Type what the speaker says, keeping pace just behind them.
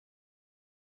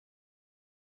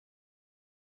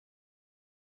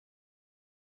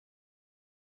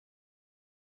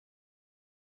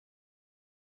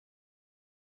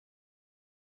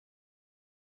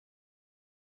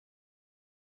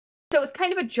So it's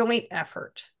kind of a joint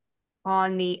effort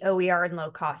on the OER and low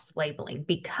cost labeling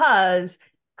because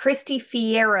Christy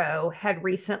Fierro had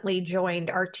recently joined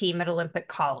our team at Olympic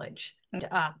College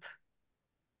up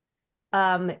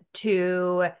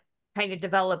to kind of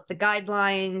develop the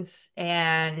guidelines.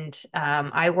 And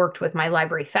I worked with my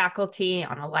library faculty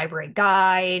on a library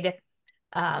guide.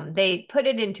 They put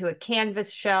it into a Canvas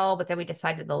shell, but then we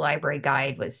decided the library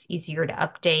guide was easier to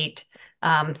update.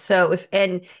 So it was,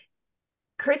 and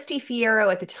Christy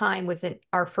Fierro at the time was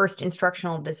our first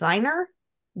instructional designer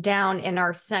down in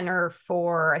our center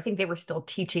for, I think they were still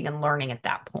teaching and learning at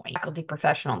that point, faculty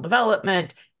professional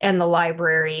development and the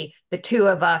library. The two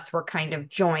of us were kind of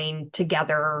joined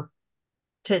together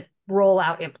to roll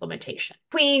out implementation.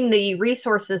 Between the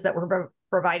resources that were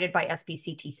provided by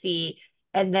SBCTC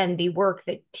and then the work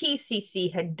that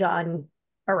TCC had done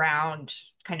around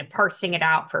kind of parsing it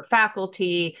out for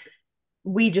faculty,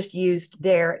 we just used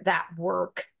that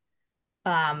work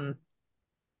at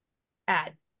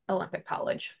Olympic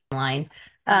College line.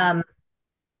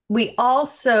 We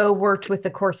also worked with the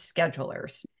course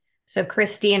schedulers. So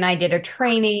Christy and I did a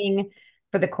training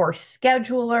for the course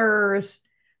schedulers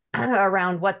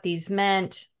around what these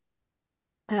meant,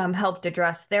 helped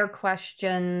address their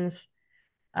questions.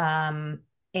 And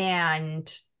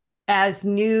as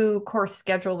new course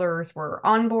schedulers were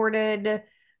onboarded,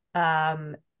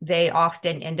 they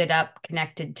often ended up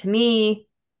connected to me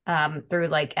through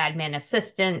like admin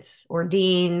assistants or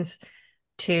deans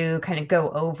to kind of go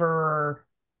over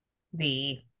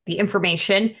the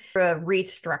information, a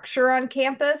restructure on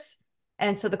campus.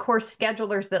 And so the course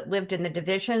schedulers that lived in the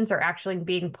divisions are actually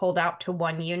being pulled out to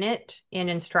one unit in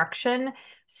instruction.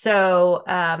 So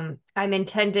I'm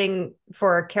intending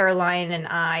for Caroline and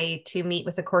I to meet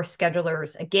with the course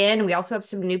schedulers again. We also have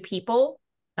some new people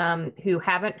who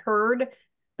haven't heard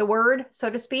the word, so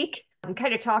to speak,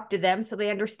 kind of talk to them so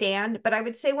they understand. But I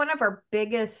would say one of our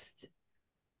biggest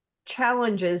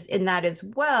challenges in that as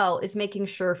well is making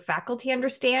sure faculty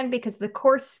understand, because the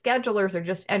course schedulers are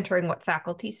just entering what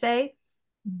faculty say.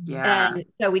 Yeah. And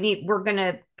so we're going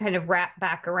to kind of wrap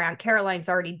back around. Caroline's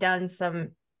already done some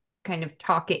kind of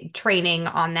training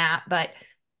on that, but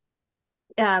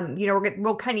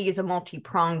we'll kind of use a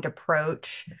multi-pronged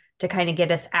approach to kind of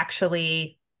get us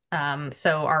actually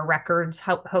so our records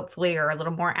hopefully are a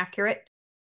little more accurate.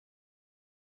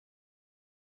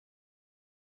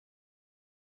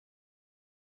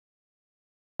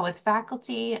 With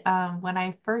faculty, when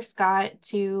I first got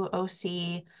to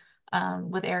OC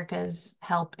with Erica's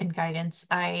help and guidance,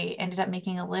 I ended up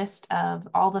making a list of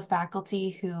all the faculty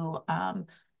who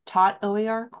taught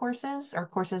OER courses or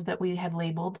courses that we had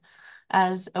labeled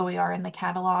as OER in the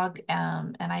catalog.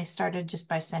 And I started just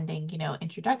by sending,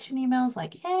 introduction emails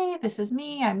like, hey, this is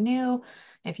me, I'm new.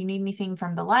 If you need anything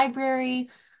from the library,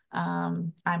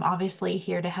 I'm obviously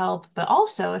here to help, but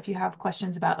also if you have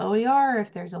questions about OER,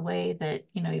 if there's a way that,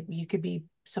 you could be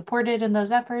supported in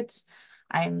those efforts,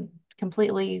 I'm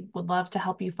completely would love to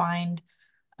help you find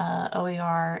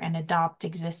OER and adopt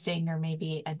existing or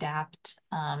maybe adapt.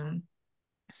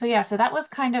 So yeah, so that was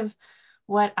kind of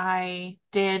what I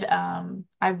did.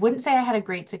 I wouldn't say I had a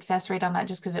great success rate on that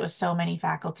just because it was so many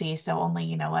faculty. So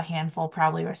only, a handful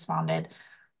probably responded.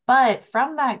 But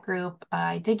from that group,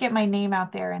 I did get my name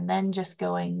out there and then just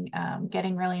getting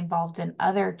really involved in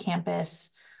other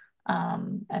campus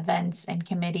events and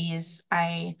committees.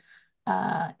 I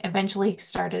eventually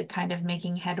started kind of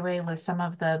making headway with some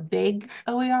of the big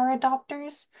OER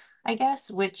adopters, I guess,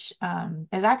 which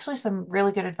is actually some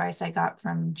really good advice I got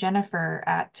from Jennifer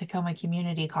at Tacoma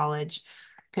Community College,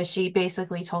 because she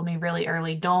basically told me really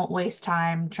early, don't waste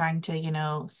time trying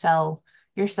to, sell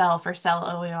yourself or sell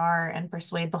OER and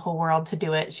persuade the whole world to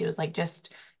do it. She was like,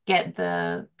 just get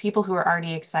the people who are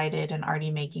already excited and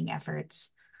already making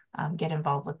efforts, get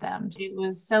involved with them. It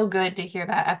was so good to hear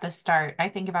that at the start. I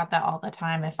think about that all the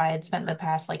time. If I had spent the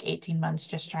past 18 months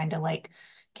just trying to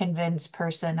convince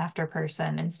person after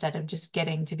person instead of just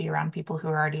getting to be around people who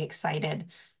are already excited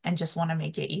and just want to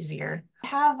make it easier. I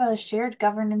have a shared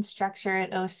governance structure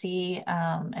at OC,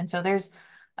 and so there's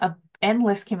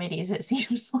endless committees, it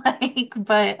seems like,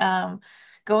 but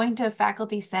going to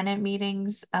faculty senate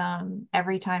meetings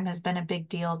every time has been a big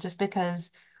deal, just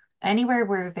because anywhere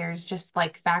where there's just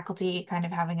faculty kind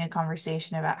of having a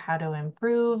conversation about how to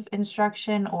improve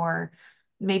instruction, or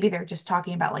maybe they're just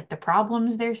talking about the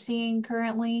problems they're seeing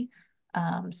currently.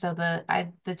 So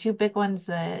the two big ones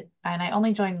and I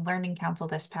only joined Learning Council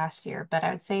this past year, but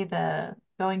I would say the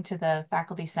going to the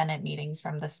faculty senate meetings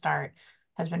from the start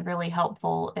has been really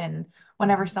helpful. And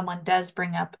whenever someone does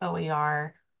bring up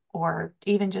OER or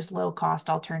even just low cost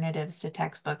alternatives to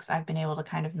textbooks, I've been able to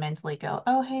kind of mentally go,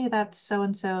 oh, hey, that's so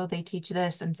and so. They teach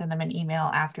this, and send them an email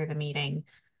after the meeting,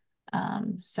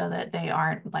 so that they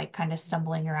aren't like kind of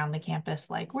stumbling around the campus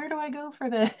like, where do I go for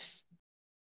this?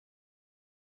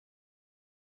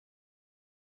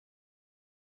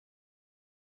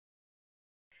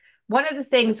 One of the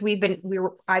things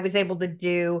I was able to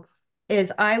do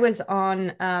is I was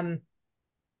on,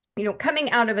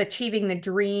 coming out of Achieving the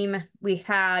Dream, we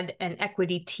had an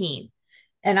equity team,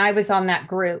 and I was on that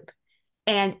group.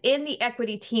 And in the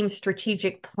equity team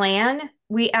strategic plan,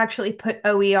 we actually put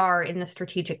OER in the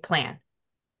strategic plan.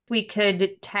 We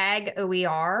could tag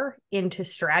OER into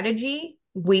strategy.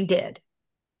 We did.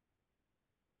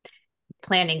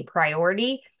 Planning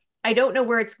priority. I don't know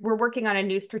where we're working on a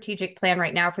new strategic plan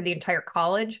right now for the entire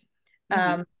college.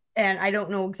 Mhm. And I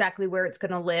don't know exactly where it's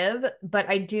going to live, but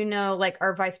I do know like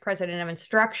our vice president of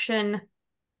instruction,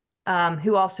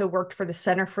 who also worked for the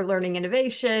Center for Learning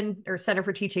Innovation or Center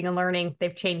for Teaching and Learning.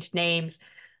 They've changed names.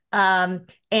 And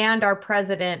our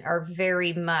president are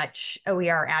very much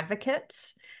OER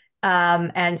advocates.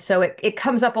 And so it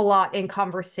comes up a lot in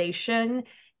conversation.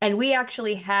 And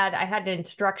I had an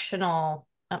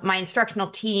my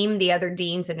instructional team, the other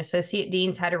deans and associate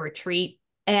deans had a retreat,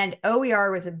 and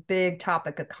OER was a big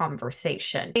topic of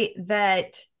conversation.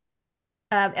 That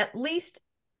at least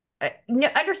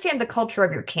understand the culture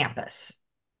of your campus.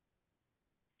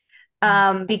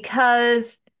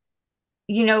 Because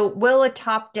will a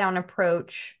top-down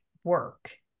approach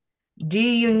work? Do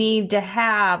you need to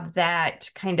have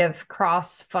that kind of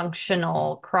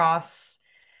cross-functional,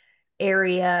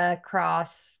 cross-area,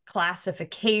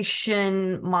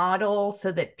 cross-classification model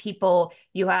so that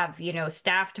you have,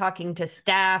 staff talking to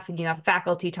staff and you have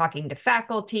faculty talking to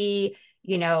faculty,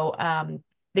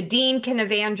 the dean can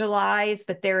evangelize,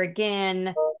 but there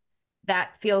again,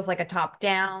 that feels like a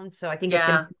top-down. So I think it's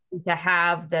Yeah. important to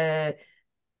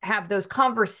have those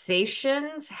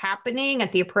conversations happening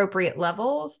at the appropriate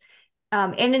levels,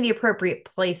 and in the appropriate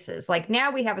places. Like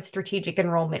now we have a strategic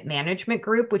enrollment management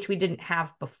group, which we didn't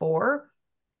have before.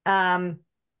 Um,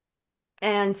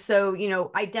 and so,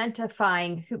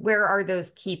 identifying where are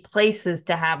those key places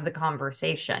to have the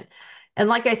conversation. And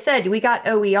like I said, we got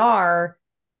OER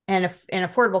and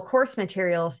affordable course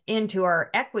materials into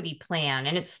our equity plan,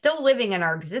 and it's still living in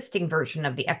our existing version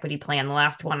of the equity plan, the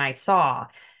last one I saw.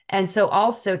 And so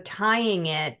also tying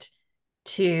it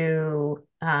to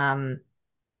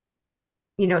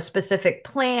specific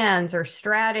plans or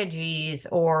strategies,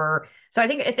 or so I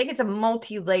think it's a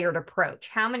multi-layered approach.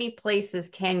 How many places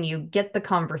can you get the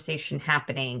conversation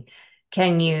happening?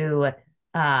 Can you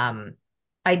um,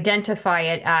 identify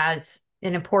it as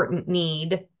an important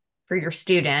need for your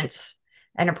students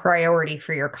and a priority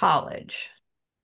for your college?